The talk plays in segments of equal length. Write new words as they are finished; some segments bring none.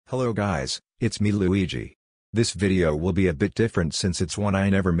Hello guys, it's me Luigi. This video will be a bit different since it's one I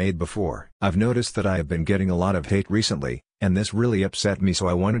never made before. I've noticed that I have been getting a lot of hate recently, and this really upset me, so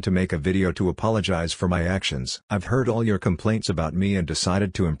I wanted to make a video to apologize for my actions. I've heard all your complaints about me and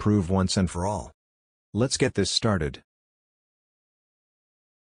decided to improve once and for all. Let's get this started.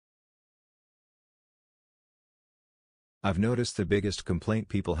 I've noticed the biggest complaint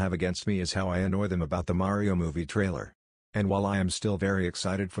people have against me is how I annoy them about the Mario movie trailer. And while I am still very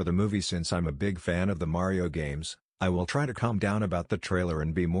excited for the movie since I'm a big fan of the Mario games, I will try to calm down about the trailer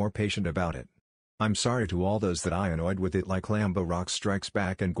and be more patient about it. I'm sorry to all those that I annoyed with it, like Lambo Rock Strikes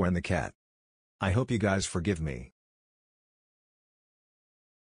Back and Gwen the Cat. I hope you guys forgive me.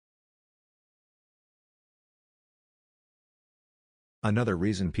 Another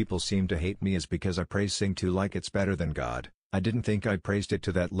reason people seem to hate me is because I praise Sing 2 like it's better than God. I didn't think I praised it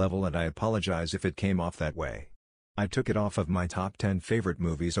to that level, and I apologize if it came off that way. I took it off of my top 10 favorite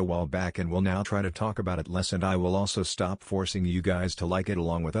movies a while back and will now try to talk about it less, and I will also stop forcing you guys to like it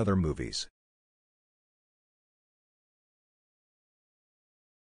along with other movies.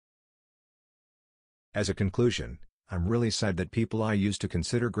 As a conclusion, I'm really sad that people I used to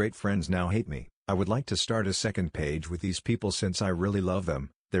consider great friends now hate me. I would like to start a second page with these people since I really love them,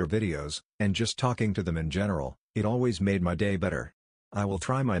 their videos, and just talking to them in general. It always made my day better. I will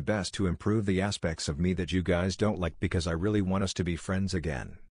try my best to improve the aspects of me that you guys don't like because I really want us to be friends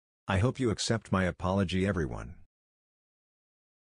again. I hope you accept my apology, everyone.